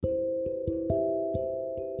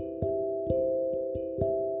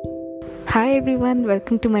Hi everyone,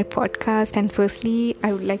 welcome to my podcast. And firstly,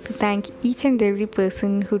 I would like to thank each and every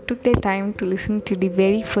person who took their time to listen to the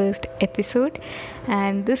very first episode.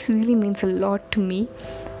 And this really means a lot to me.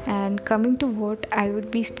 And coming to what I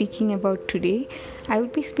would be speaking about today, I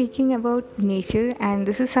would be speaking about nature, and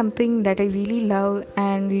this is something that I really love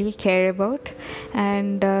and really care about,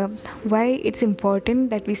 and why it's important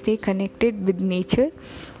that we stay connected with nature,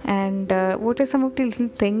 and what are some of the little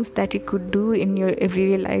things that you could do in your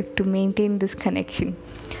everyday life to maintain this connection.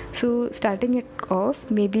 So, starting it off,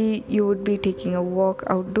 maybe you would be taking a walk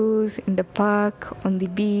outdoors in the park, on the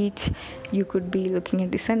beach. You could be looking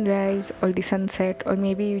at the sunrise or the sunset, or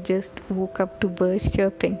maybe you just woke up to birds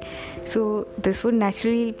chirping. So, this would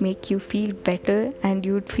naturally make you feel better and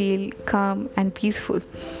you would feel calm and peaceful.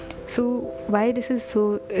 So, why this is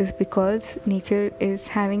so is because nature is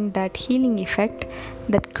having that healing effect,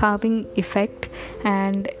 that calming effect,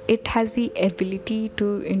 and it has the ability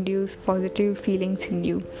to induce positive feelings in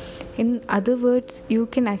you. In other words, you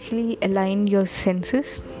can actually align your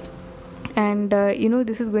senses, and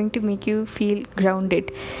this is going to make you feel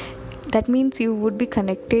grounded. That means you would be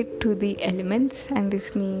connected to the elements, and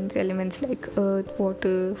this means elements like earth,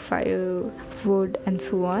 water, fire, wood, and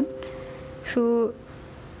so on. So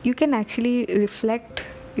you can actually reflect,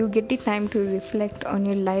 you get the time to reflect on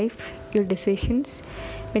your life, your decisions.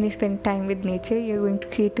 When you spend time with nature, you're going to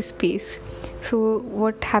create a space. So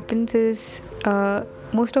what happens is,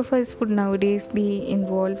 most of us would nowadays be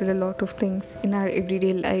involved with a lot of things in our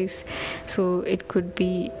everyday lives. So it could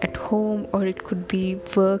be at home or it could be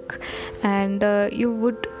work, and you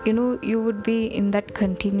would be in that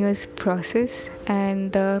continuous process.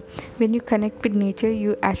 And when you connect with nature,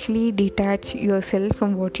 you actually detach yourself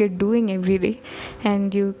from what you're doing every day,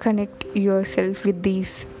 and you connect yourself with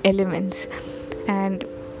these elements. And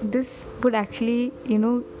this would actually,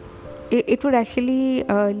 it would actually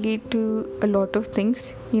lead to a lot of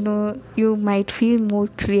things. You might feel more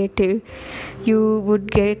creative, you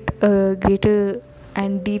would get a greater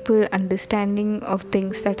and deeper understanding of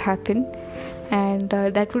things that happen, and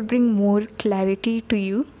that would bring more clarity to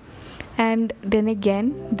you. And then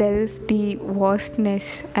again, there is the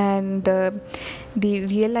vastness and the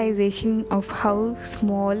realization of how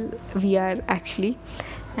small we are actually.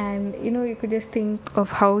 And you could just think of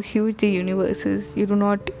how huge the universe is. You do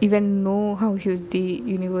not even know how huge the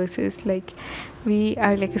universe is. Like, we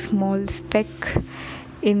are like a small speck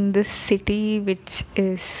in this city, which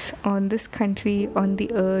is on this country, on the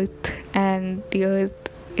earth. And the earth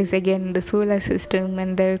is again the solar system,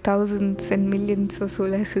 and there are thousands and millions of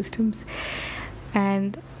solar systems.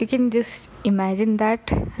 And you can just imagine that,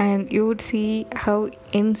 and you would see how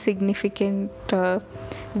insignificant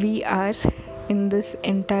we are in this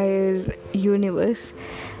entire universe,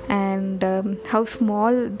 and how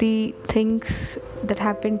small the things that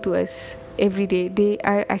happen to us every day, they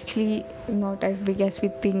are actually not as big as we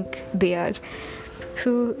think they are.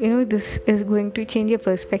 So this is going to change your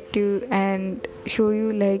perspective and show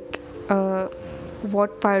you, like,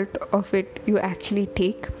 what part of it you actually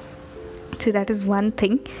take. So that is one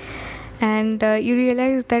thing. And you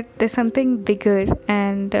realize that there's something bigger,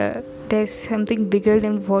 and there's something bigger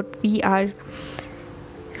than what we are.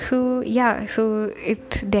 So yeah, so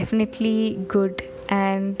it's definitely good.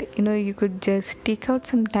 And you could just take out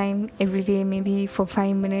some time every day, maybe for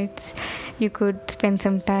 5 minutes. You could spend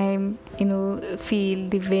some time, feel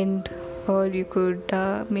the wind. Or you could,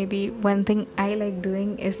 maybe one thing I like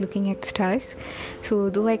doing is looking at stars. So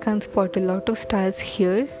though I can't spot a lot of stars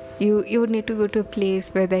here, you would need to go to a place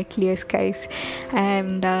where there are clear skies.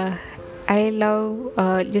 And I love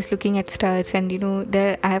just looking at stars, and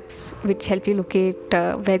there are apps which help you locate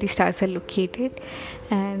where the stars are located,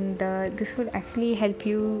 and this would actually help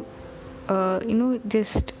you,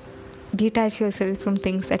 just detach yourself from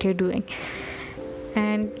things that you're doing.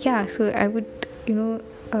 And yeah, so I would,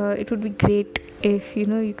 it would be great if you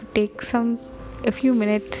could take a few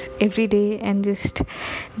minutes every day and just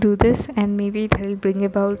do this, and maybe it will bring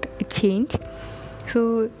about a change.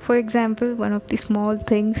 So, for example, one of the small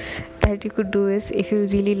things that you could do is, if you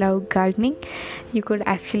really love gardening, you could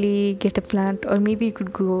actually get a plant, or maybe you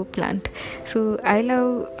could grow a plant. So, I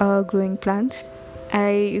love growing plants.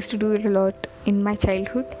 I used to do it a lot in my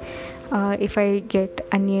childhood. If I get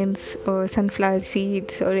onions or sunflower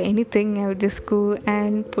seeds or anything, I would just go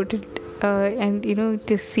and put it, and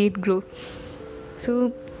just see it grow.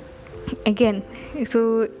 So again,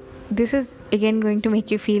 so this is again going to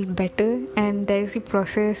make you feel better, and there is a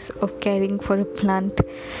process of caring for a plant,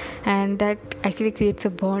 and that actually creates a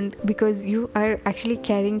bond because you are actually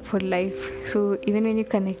caring for life. So even when you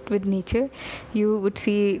connect with nature, you would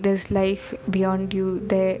see there's life beyond you.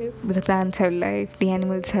 There, the plants have life, the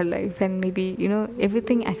animals have life, and maybe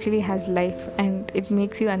everything actually has life, and it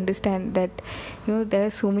makes you understand that there are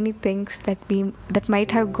so many things that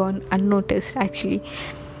might have gone unnoticed actually.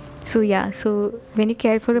 So yeah, so when you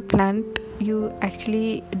care for a plant, you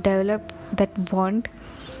actually develop that bond,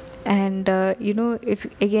 and it's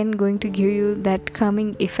again going to give you that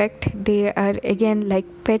calming effect. They are again like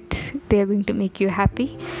pets, they are going to make you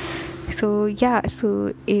happy. So yeah,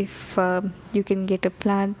 so if you can get a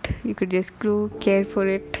plant, you could just grow, care for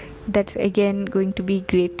it. That's again going to be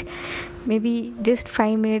great. Maybe just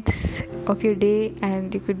 5 minutes of your day,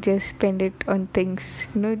 and you could just spend it on things.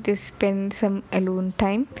 Just spend some alone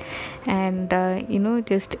time, and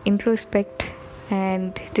just introspect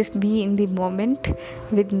and just be in the moment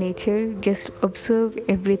with nature. Just observe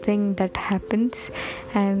everything that happens,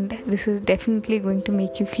 and this is definitely going to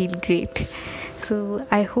make you feel great. So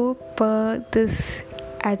I hope this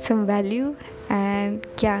adds some value, and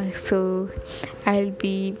yeah, so I'll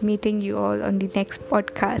be meeting you all on the next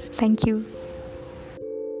podcast. Thank you.